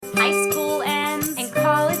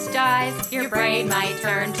summarize, your brain might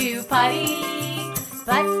turn to putty.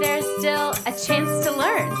 But there's still a chance to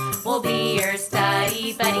learn. We'll be your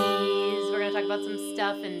study buddies. We're going to talk about some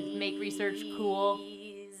stuff and make research cool.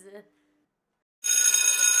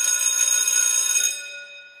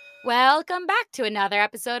 Welcome back to another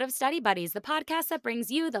episode of Study Buddies, the podcast that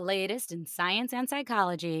brings you the latest in science and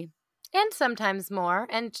psychology. And sometimes more.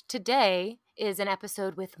 And today is an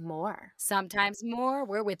episode with more. Sometimes more.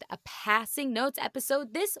 We're with a passing notes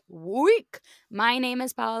episode this week. My name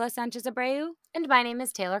is Paola Sanchez Abreu. And my name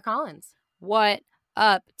is Taylor Collins. What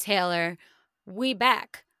up, Taylor? We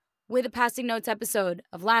back with a passing notes episode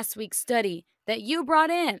of last week's study that you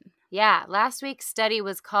brought in. Yeah, last week's study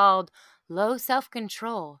was called Low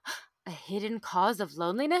Self-Control, a Hidden Cause of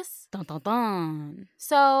Loneliness. Dun, dun, dun.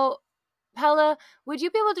 So, Paola, would you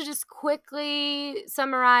be able to just quickly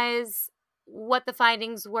summarize what the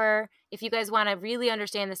findings were? If you guys want to really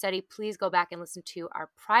understand the study, please go back and listen to our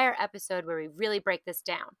prior episode where we really break this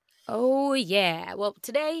down. Oh, yeah. Well,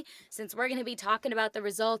 today, since we're going to be talking about the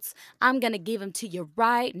results, I'm going to give them to you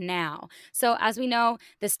right now. So, as we know,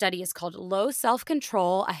 this study is called Low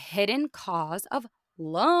Self-Control, a Hidden Cause of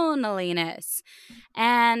Loneliness.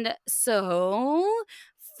 And so,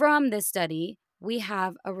 from this study, we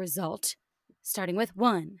have a result starting with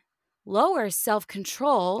 1. Lower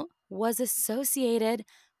self-control was associated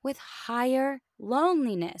with higher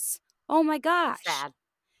loneliness. Oh my gosh. Sad.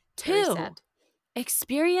 2. Very sad.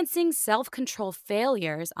 Experiencing self-control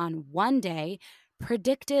failures on one day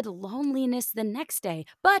predicted loneliness the next day,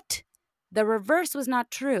 but the reverse was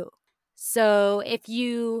not true. So if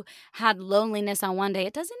you had loneliness on one day,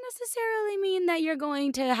 it doesn't necessarily mean that you're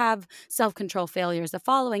going to have self-control failures the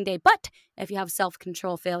following day. But if you have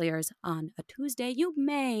self-control failures on a Tuesday, you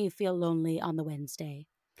may feel lonely on the Wednesday.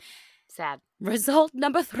 Sad. Result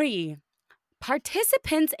number 3.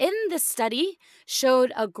 Participants in the study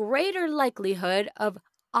showed a greater likelihood of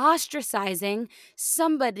ostracizing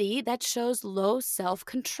somebody that shows low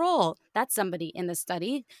self-control. That's somebody in the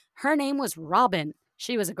study. Her name was Robin.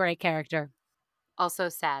 She was a great character. Also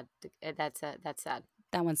sad. That's sad.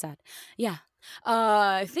 That one's sad. Yeah.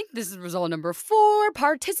 I think this is result number 4.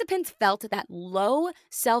 Participants felt that low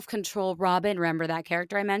self-control Robin, remember that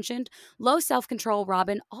character I mentioned? Low self-control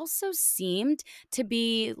Robin also seemed to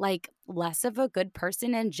be like less of a good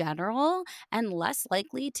person in general and less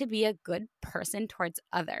likely to be a good person towards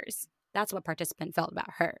others. That's what participant felt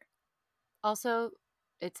about her. Also,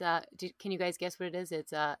 it's can you guys guess what it is?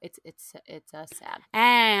 It's sad.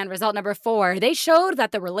 And result number 4, they showed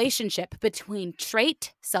that the relationship between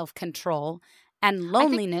trait self-control and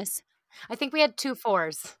loneliness. I think we had 2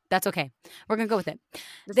 4s. That's okay. We're going to go with it.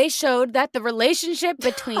 They showed that the relationship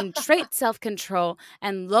between trait self-control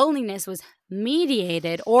and loneliness was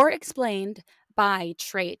mediated or explained by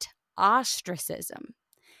trait ostracism.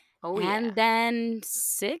 Oh, yeah. And then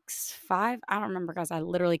 6, 5, I don't remember, guys. I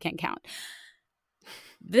literally can't count.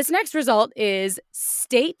 This next result is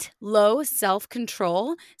state low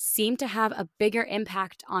self-control seemed to have a bigger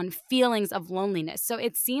impact on feelings of loneliness. So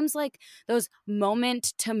it seems like those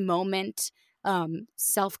moment-to-moment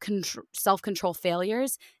self-control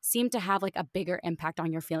failures seem to have like a bigger impact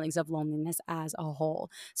on your feelings of loneliness as a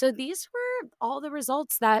whole. So these were all the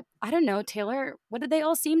results that, I don't know, Taylor, what did they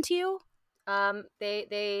all seem to you?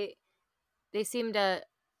 They seemed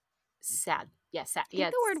sad. Yeah, sad. I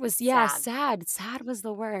think the word was sad. Sad was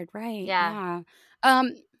the word, right? Yeah.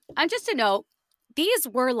 And just to note, these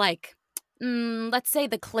were like, let's say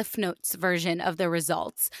the Cliff Notes version of the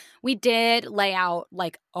results. We did lay out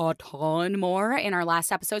like a ton more in our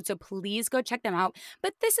last episode, so please go check them out.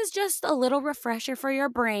 But this is just a little refresher for your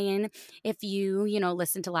brain if you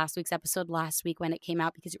listened to last week's episode last week when it came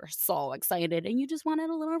out because you were so excited and you just wanted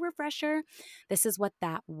a little refresher. This is what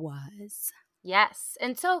that was. Yes.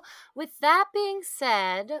 And so with that being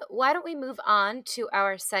said, why don't we move on to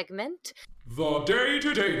our segment, The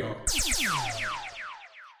Day-to Data.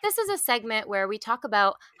 This is a segment where we talk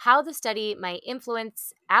about how the study might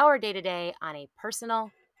influence our day-to-day on a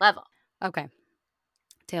personal level. Okay.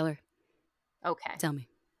 Taylor, Okay. tell me.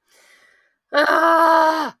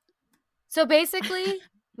 So basically,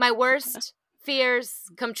 my worst fears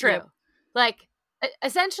come true. Yep. Like,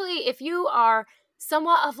 essentially, if you are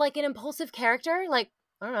somewhat of like an impulsive character, like,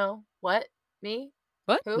 I don't know, what? Me?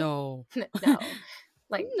 What? Who? No. No.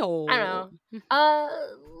 Like, No. I don't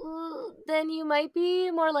know. Then you might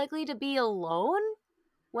be more likely to be alone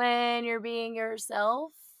when you're being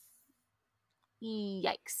yourself.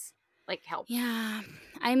 Yikes. Like, help. Yeah.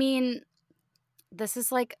 I mean, this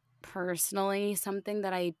is like personally something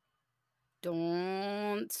that I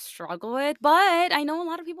don't struggle with, but I know a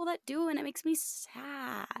lot of people that do, and it makes me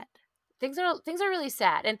sad. things are really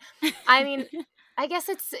sad. And I mean, I guess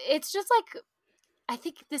it's just like, I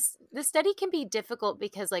think this study can be difficult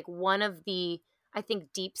because like one of the, I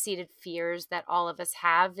think, deep-seated fears that all of us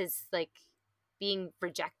have is like being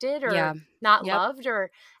rejected Yeah. or not Yep. loved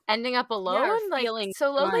or ending up Yeah, alone. or Like, feeling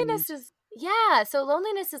so one. loneliness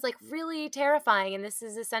is like really terrifying. And this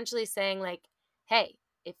is essentially saying like, hey,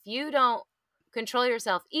 if you don't control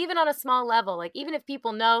yourself, even on a small level, like even if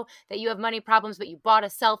people know that you have money problems, but you bought a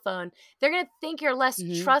cell phone, they're going to think you're less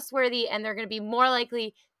Mhm. trustworthy and they're going to be more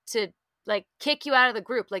likely to like kick you out of the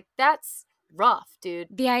group. Like that's rough, dude.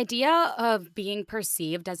 The idea of being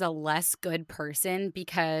perceived as a less good person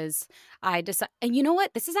because I decide, and you know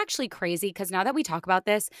what? This is actually crazy because now that we talk about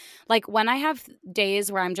this, like when I have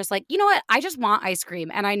days where I'm just like, you know what? I just want ice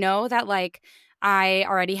cream. And I know that like I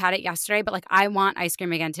already had it yesterday, but like I want ice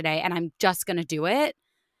cream again today and I'm just going to do it.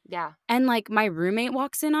 Yeah. And like my roommate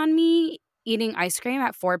walks in on me eating ice cream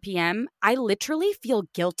at 4 p.m. I literally feel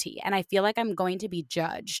guilty and I feel like I'm going to be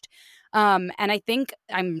judged. And I think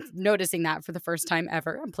I'm noticing that for the first time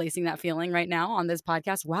ever. I'm placing that feeling right now on this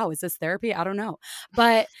podcast. Wow, is this therapy? I don't know.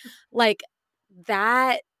 But like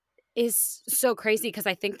that is so crazy because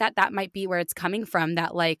I think that that might be where it's coming from,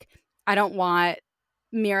 that like I don't want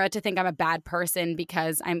Mira to think I'm a bad person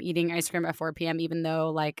because I'm eating ice cream at 4 p.m. even though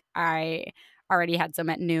like I already had some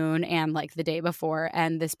at noon and like the day before,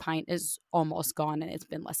 and this pint is almost gone and it's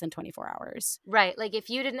been less than 24 hours. Right. Like if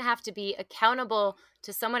you didn't have to be accountable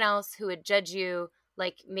to someone else who would judge you,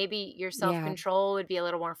 like maybe your Yeah. self-control would be a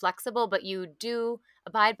little more flexible, but you do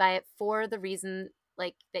abide by it for the reason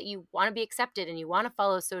like that you want to be accepted and you want to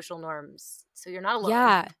follow social norms. So you're not alone.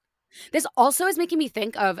 Yeah. This also is making me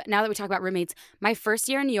think of, now that we talk about roommates, my first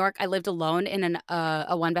year in New York, I lived alone in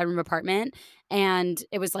a one-bedroom apartment, and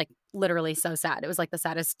it was like literally so sad. It was like the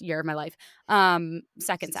saddest year of my life.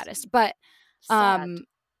 Second saddest. But Sad.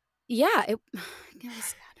 yeah, it was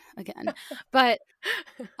sad again. But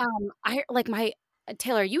I like my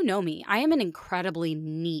Taylor, you know me. I am an incredibly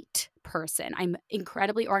neat person. I'm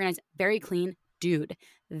incredibly organized, very clean. Dude,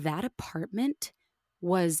 that apartment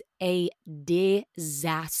was a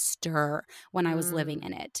disaster when I was living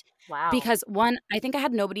in it. Wow. Because one, I think I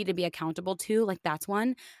had nobody to be accountable to, like that's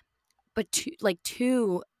one. But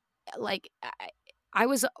two, like I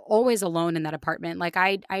was always alone in that apartment. Like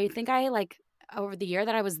I think I like over the year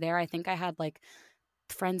that I was there, I think I had like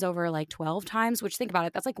friends over like 12 times, which think about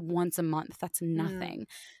it, that's like once a month. That's nothing.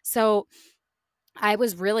 So I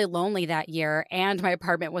was really lonely that year and my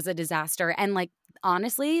apartment was a disaster. And like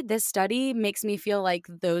honestly, this study makes me feel like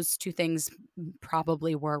those two things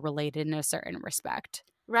probably were related in a certain respect.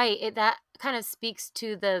 Right. That kind of speaks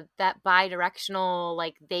to that bi-directional,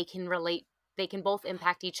 like they can both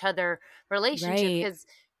impact each other relationship Right. because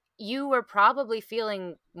you were probably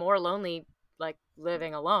feeling more lonely, like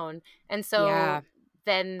living alone. And Yeah. so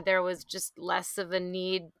then there was just less of a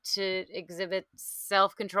need to exhibit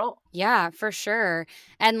self-control. Yeah, for sure.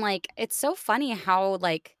 And like it's so funny how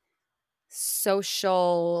like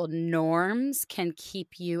social norms can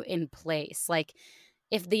keep you in place. Like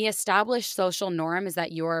if the established social norm is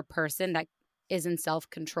that you're a person that is in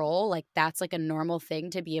self-control, like that's like a normal thing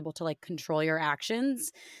to be able to like control your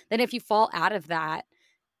actions, then if you fall out of that,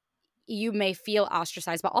 you may feel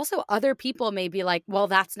ostracized, but also other people may be like, well,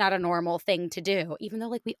 that's not a normal thing to do, even though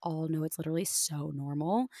like we all know it's literally so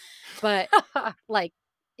normal. But like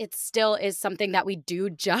it still is something that we do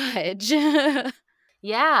judge.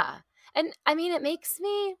 Yeah. And I mean, it makes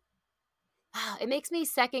me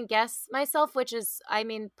second guess myself, which is, I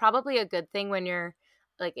mean, probably a good thing when you're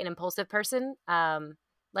like an impulsive person.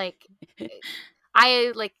 Like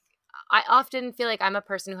I like I often feel like I'm a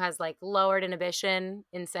person who has like lowered inhibition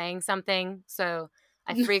in saying something, so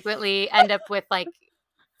I frequently end up with like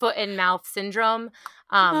foot and mouth syndrome.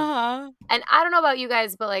 Uh-huh. And I don't know about you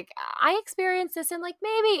guys, but like I experience this in like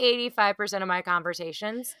maybe 85% of my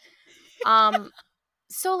conversations. Um,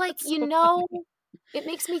 so like, That's you so know, funny. it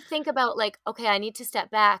makes me think about like, okay, I need to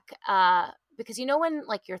step back. Because you know when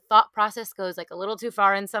like your thought process goes like a little too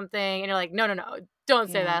far in something and you're like, no, don't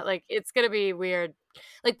say Yeah. that. Like it's gonna be weird.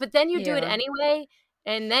 Like, but then you do it Yeah. anyway,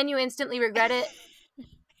 and then you instantly regret it.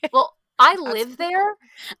 Well, I That's live there.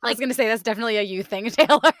 I was Like gonna say that's definitely a you thing,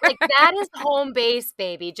 Taylor. like that is home base,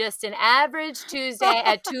 baby. Just an average Tuesday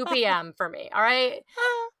at 2 p.m. for me. All right.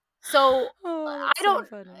 So Oh, I that's so don't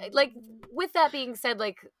funny. like, with that being said,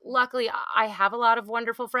 like luckily I have a lot of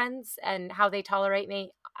wonderful friends, and how they tolerate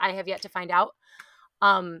me, I have yet to find out.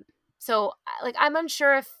 Um so like I'm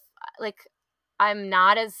unsure if like I'm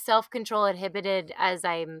not as self-control inhibited as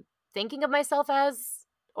I'm thinking of myself as,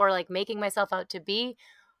 or like making myself out to be.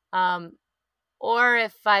 Um or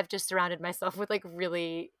if I've just surrounded myself with like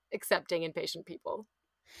really accepting and patient people.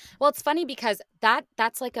 Well, it's funny because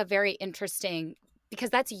that's like a very interesting, because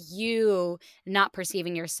that's you not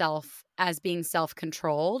perceiving yourself as being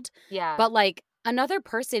self-controlled. Yeah. But like another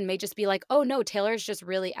person may just be like, "Oh no, Taylor's just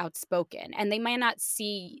really outspoken." And they might not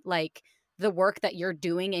see like the work that you're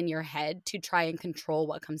doing in your head to try and control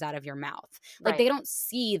what comes out of your mouth. Like Right. they don't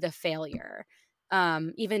see the failure.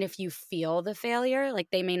 Even if you feel the failure, like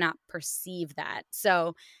they may not perceive that.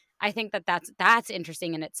 So I think that that's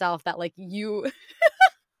interesting in itself, that like you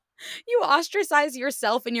ostracize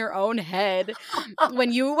yourself in your own head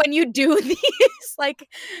when you do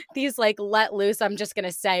these like let loose, I'm just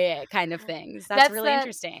gonna say it kind of things. That's really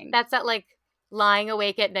interesting. That's that like lying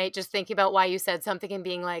awake at night just thinking about why you said something and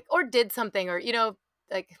being like, or did something, or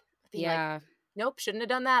like being like, nope, shouldn't have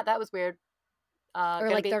done that. That was weird. Or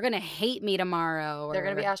like they're gonna hate me tomorrow. They're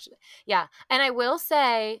gonna be yeah. And I will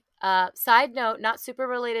say, side note, not super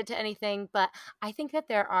related to anything, but I think that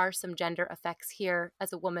there are some gender effects here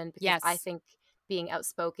as a woman, because I think being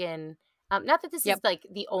outspoken, not that this is like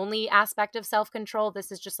the only aspect of self-control.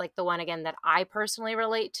 This is just like the one, again, that I personally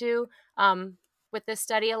relate to with this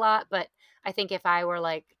study a lot. But I think if I were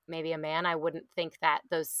like maybe a man, I wouldn't think that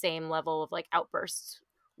those same level of like outbursts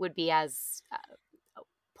would be as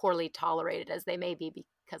poorly tolerated as they may be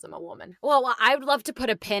because I'm a woman. Well, I would love to put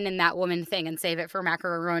a pin in that woman thing and save it for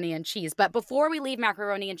macaroni and cheese. But before we leave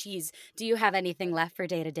macaroni and cheese, do you have anything left for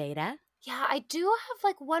Data Data? Yeah, I do have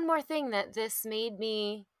like one more thing that this made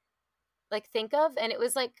me like think of. And it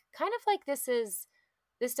was like kind of like this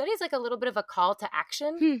study is like a little bit of a call to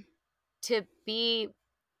action to be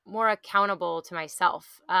more accountable to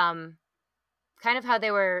myself. Kind of how they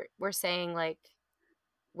were saying, like,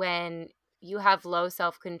 when you have low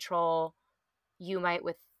self-control, you might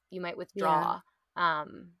withdraw.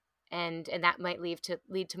 And that might lead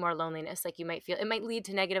to more loneliness. Like, you might feel, it might lead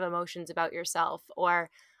to negative emotions about yourself, or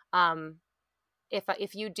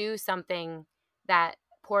if you do something that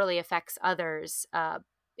poorly affects others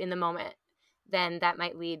in the moment, then that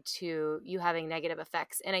might lead to you having negative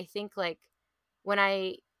effects. And I think like when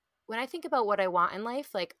I think about what I want in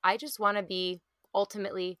life, like I just want to be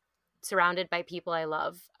ultimately surrounded by people I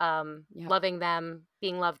love, loving them,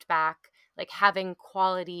 being loved back, like having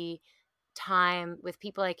quality time with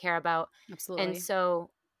people I care about. Absolutely. And so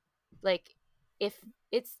like if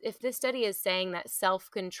this study is saying that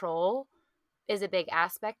self-control is a big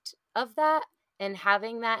aspect of that, and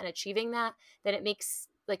having that and achieving that, then it makes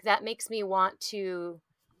me want to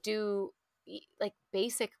do like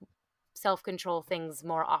basic self-control things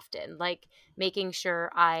more often, like making sure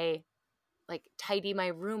I like tidy my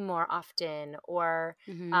room more often, or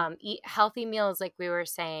eat healthy meals like we were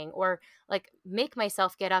saying, or like make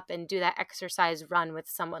myself get up and do that exercise run with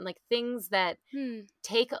someone, like things that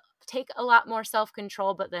take a lot more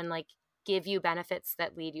self-control, but then like give you benefits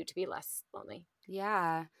that lead you to be less lonely.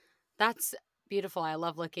 Yeah, that's beautiful. I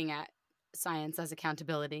love looking at science as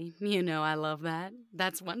accountability. You know, I love that.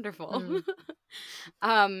 That's wonderful.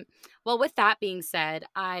 Well, with that being said,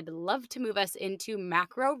 I'd love to move us into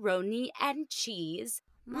macaroni and cheese.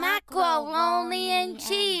 Macaroni and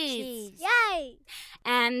cheese. Yay!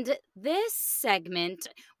 And this segment,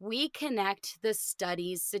 we connect the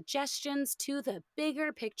study's suggestions to the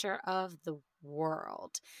bigger picture of the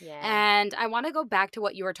world. Yeah. And I want to go back to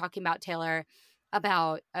what you were talking about, Taylor,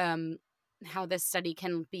 about how this study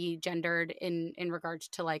can be gendered in regards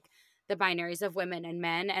to like the binaries of women and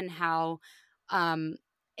men, and how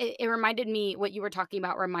it reminded me, what you were talking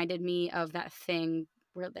about reminded me of that thing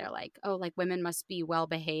where they're like, oh, like women must be well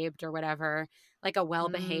behaved or whatever. Like a well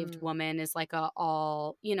behaved woman is like a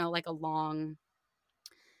all, you know, like a long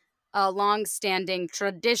standing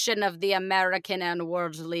tradition of the American and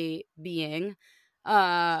worldly being.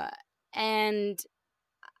 And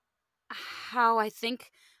how I think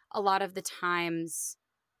a lot of the times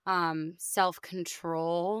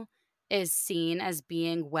self-control is seen as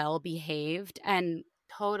being well behaved. And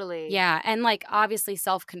totally. Yeah. And like obviously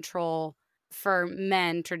self-control for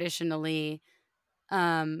men traditionally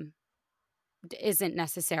isn't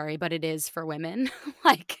necessary, but it is for women.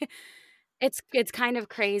 Like it's kind of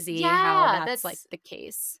crazy how that's like the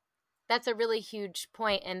case. That's a really huge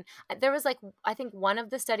point. And there was like, I think one of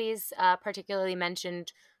the studies particularly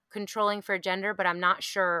mentioned controlling for gender, but I'm not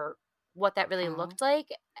sure what that really looked like.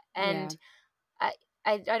 And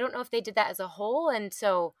I don't know if they did that as a whole. And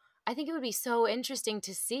so I think it would be so interesting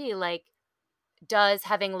to see, like, does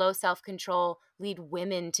having low self-control lead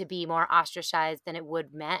women to be more ostracized than it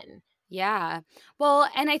would men? Yeah. Well,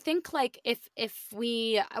 and I think like if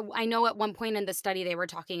I know at one point in the study they were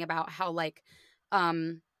talking about how like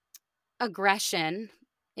aggression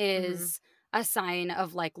is a sign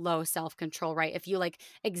of like low self-control, right? If you like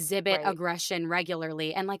exhibit Right. aggression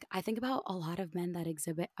regularly, and like I think about a lot of men that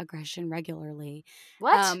exhibit aggression regularly,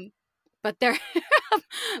 What? um, but they're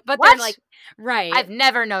but they're What? like right. I've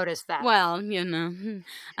never noticed that. Well,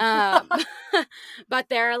 um, but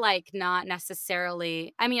they're like not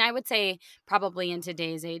necessarily. I mean, I would say probably in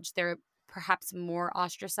today's age, they're perhaps more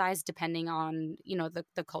ostracized depending on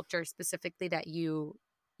the culture specifically that you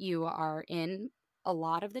are in a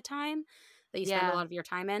lot of the time, that you spend a Yeah. lot of your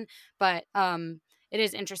time in. But it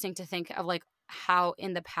is interesting to think of like how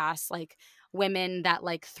in the past, like women that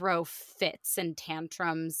like throw fits and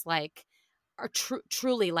tantrums, like are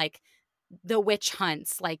truly like the witch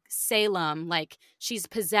hunts, like Salem, like she's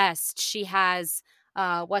possessed, she has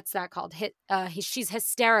what's that called, she's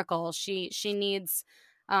hysterical, she needs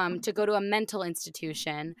to go to a mental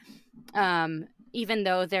institution, even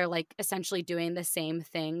though they're like essentially doing the same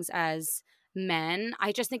things as men.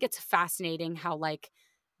 I just think it's fascinating how like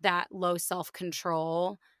that low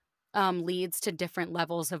self-control leads to different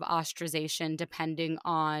levels of ostracization depending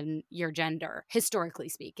on your gender, historically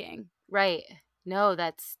speaking. Right. No,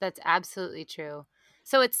 that's absolutely true.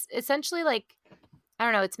 So it's essentially like, I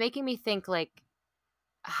don't know, it's making me think like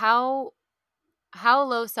how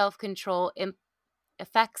low self-control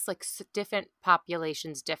affects like different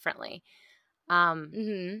populations differently.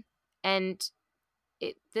 Mm-hmm. And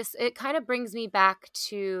it kind of brings me back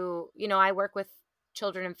to, I work with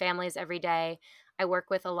children and families every day. I work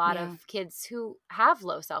with a lot Yeah. of kids who have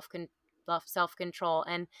low self-control,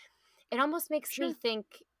 and it almost makes me Sure. think,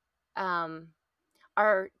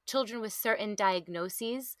 are children with certain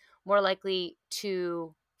diagnoses more likely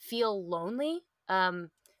to feel lonely,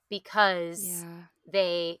 because Yeah.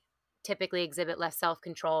 they typically exhibit less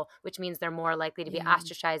self-control, which means they're more likely to be Yeah.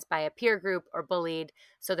 ostracized by a peer group or bullied,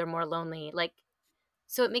 so they're more lonely. Like,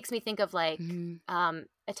 so it makes me think of like Mhm.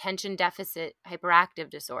 attention deficit hyperactive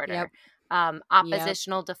disorder, Yep. Yep.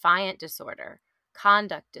 oppositional defiant disorder,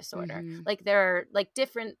 conduct disorder. Mhm. Like, there are like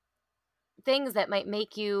different things that might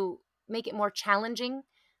make it more challenging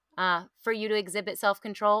for you to exhibit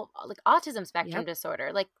self-control, like autism spectrum Yep.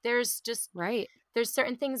 disorder. Like, there's Right.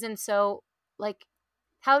 certain things. And so, like,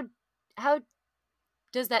 how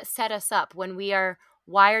does that set us up when we are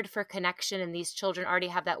wired for connection and these children already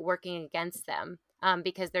have that working against them,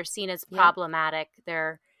 because they're seen as Yep. problematic,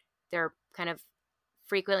 they're kind of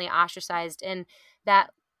frequently ostracized, and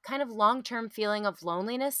that kind of long-term feeling of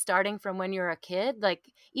loneliness starting from when you're a kid,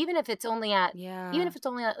 like even if it's only at Yeah.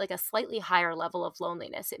 like a slightly higher level of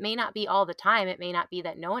loneliness. It may not be all the time, it may not be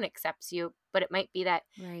that no one accepts you, but it might be that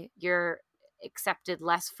Right. you're accepted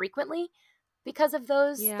less frequently because of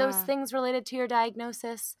those Yeah. things related to your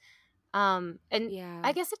diagnosis. And I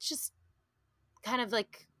Yeah. guess it's just kind of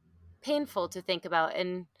like painful to think about,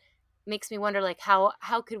 and makes me wonder like how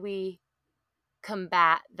could we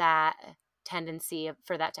combat that tendency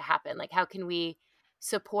for that to happen? Like, how can we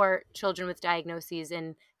support children with diagnoses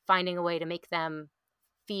in finding a way to make them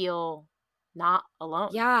feel not alone?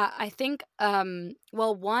 Yeah, I think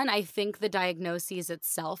well, one, I think the diagnosis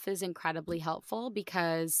itself is incredibly helpful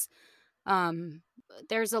because um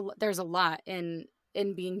there's a lot in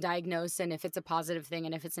being diagnosed, and if it's a positive thing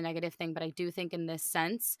and if it's a negative thing. But I do think in this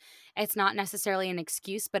sense it's not necessarily an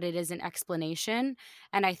excuse, but it is an explanation.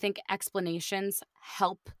 And I think explanations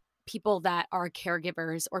help people that are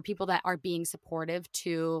caregivers or people that are being supportive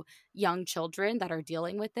to young children that are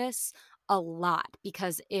dealing with this a lot,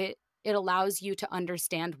 because it allows you to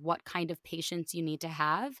understand what kind of patience you need to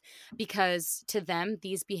have, because to them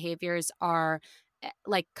these behaviors are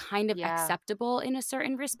like kind of Yeah. acceptable in a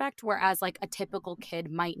certain respect, whereas like a typical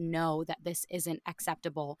kid might know that this isn't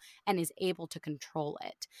acceptable and is able to control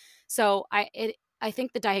it. So I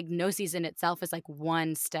think the diagnosis in itself is like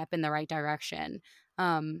one step in the right direction,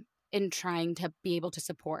 in trying to be able to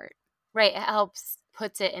support. Right. It helps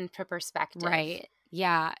puts it into perspective. Right.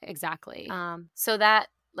 Yeah, exactly. So that,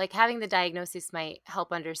 like, having the diagnosis might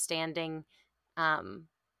help understanding um,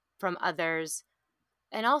 from others.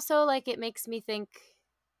 And also, like, it makes me think,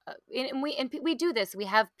 we do this. We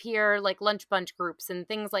have peer like lunch bunch groups and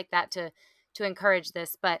things like that to encourage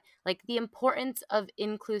this. But like the importance of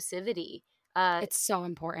inclusivity, It's so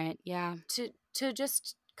important. Yeah. to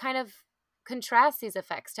just kind of contrast these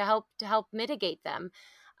effects, to help mitigate them,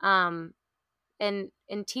 um, and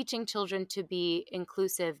in teaching children to be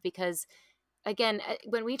inclusive. Because again,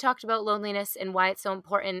 when we talked about loneliness and why it's so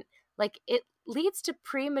important, like it leads to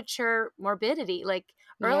premature morbidity, like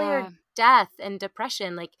earlier Yeah. death and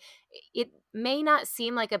depression. Like, it may not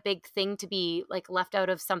seem like a big thing to be like left out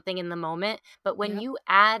of something in the moment, but when Yep.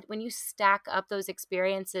 you stack up those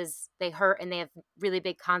experiences, they hurt and they have really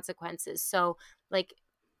big consequences. So like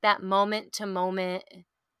that moment to moment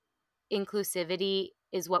inclusivity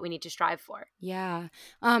is what we need to strive for. Yeah.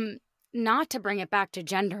 Not to bring it back to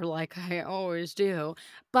gender like I always do,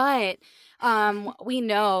 but we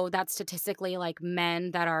know that statistically, like,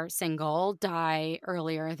 men that are single die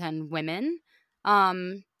earlier than women.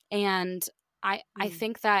 And I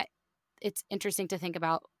think that it's interesting to think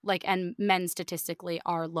about, like, and men statistically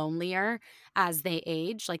are lonelier as they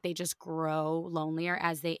age. Like, they just grow lonelier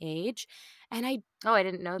as they age. And I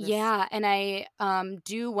didn't know this. Yeah, and I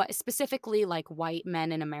do what specifically, like, white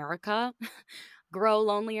men in America grow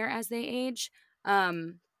lonelier as they age.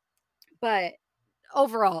 But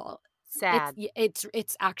overall, Sad.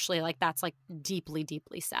 it's actually, like, that's, like, deeply,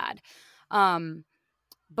 deeply sad.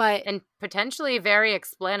 But And potentially very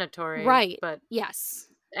explanatory. right, But yes,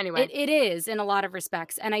 anyway. it is in a lot of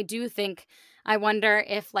respects. And I do think, I wonder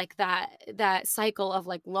if, like, that cycle of,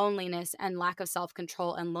 like, loneliness and lack of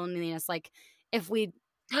self-control and loneliness, like, if we,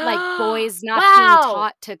 like, boys not being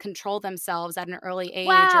taught to control themselves at an early age,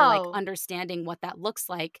 or, like, understanding what that looks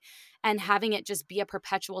like, and having it just be a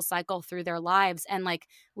perpetual cycle through their lives, and, like,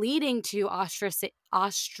 leading to I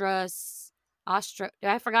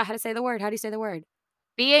forgot how to say the word. How do you say the word?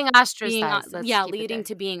 Being ostracized. Leading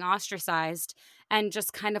to being ostracized, and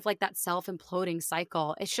just kind of like that self-imploding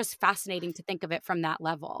cycle. It's just fascinating to think of it from that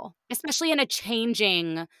level, especially in a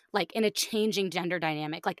changing gender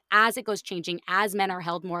dynamic. Like, as it goes changing, as men are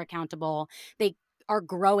held more accountable, they are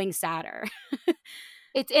growing sadder.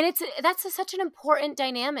 That's such an important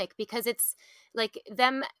dynamic, because it's like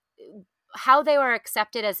them, how they were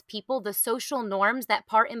accepted as people, the social norms, that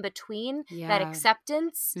part in between, that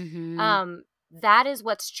acceptance, that is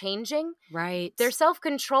what's changing. Right. Their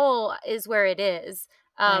self-control is where it is.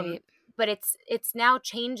 Right. But it's now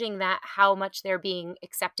changing that, how much they're being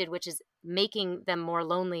accepted, which is making them more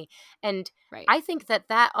lonely. And right. I think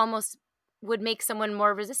that almost would make someone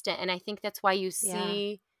more resistant. And I think that's why you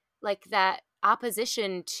see like that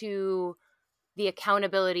opposition to the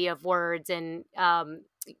accountability of words, and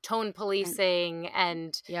tone policing,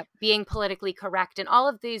 and being politically correct, and all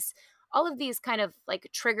of these kind of like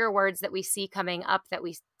trigger words that we see coming up, that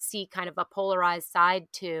we see kind of a polarized side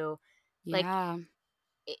to. Like,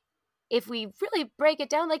 if we really break it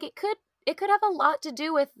down, like, it could have a lot to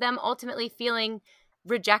do with them ultimately feeling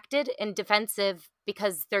rejected and defensive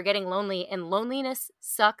because they're getting lonely, and loneliness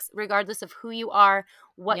sucks regardless of who you are,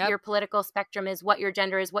 what your political spectrum is, what your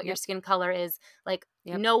gender is, what your skin color is. Like,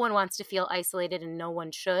 no one wants to feel isolated, and no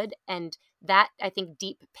one should. And that, I think,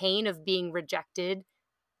 deep pain of being rejected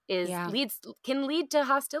can lead to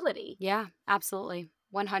hostility. Yeah, absolutely.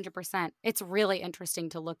 100%. It's really interesting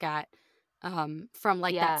to look at from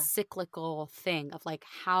like that cyclical thing of like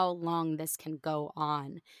how long this can go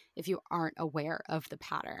on if you aren't aware of the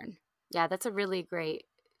pattern. Yeah, that's a really great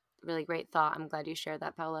thought. I'm glad you shared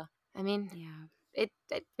that, Paula. I mean, it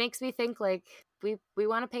makes me think, like, we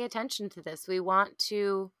want to pay attention to this. We want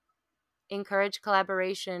to encourage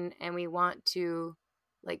collaboration, and we want to,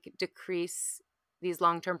 like, decrease these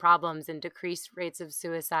long-term problems and decrease rates of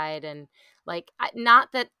suicide. And like,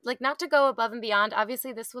 not to go above and beyond.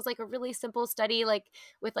 Obviously, this was like a really simple study, like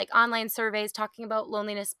with like online surveys talking about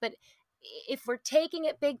loneliness. But if we're taking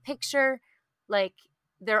it big picture, like,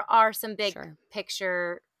 there are some big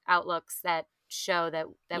picture outlooks that show that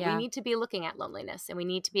we need to be looking at loneliness, and we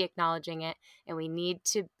need to be acknowledging it, and we need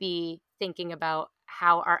to be thinking about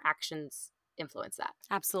how our actions influence that.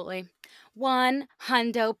 Absolutely.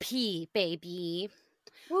 100p, baby.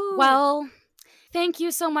 Woo. Well, thank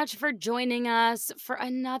you so much for joining us for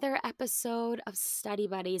another episode of Study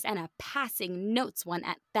Buddies, and a passing notes one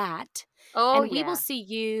at that. Oh, and we will see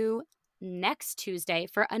you next Tuesday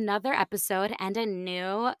for another episode and a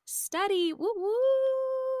new study. Woo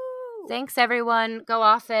woo! Thanks, everyone. Go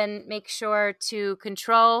off and make sure to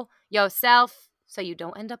control yourself so you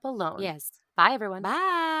don't end up alone. Yes. Bye, everyone.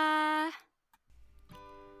 Bye.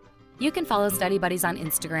 You can follow Study Buddies on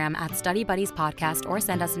Instagram at Study Buddies Podcast, or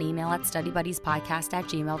send us an email at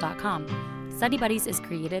studybuddyspodcast@gmail.com. Study Buddies is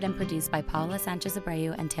created and produced by Paula Sanchez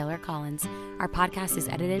Abreu and Taylor Collins. Our podcast is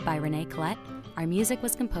edited by Renee Collette. Our music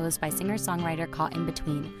was composed by singer-songwriter Caught in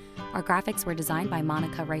Between. Our graphics were designed by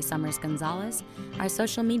Monica Ray Summers Gonzalez. Our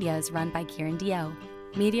social media is run by Kieran Dio.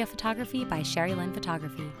 Media photography by Sherry Lynn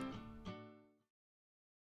Photography.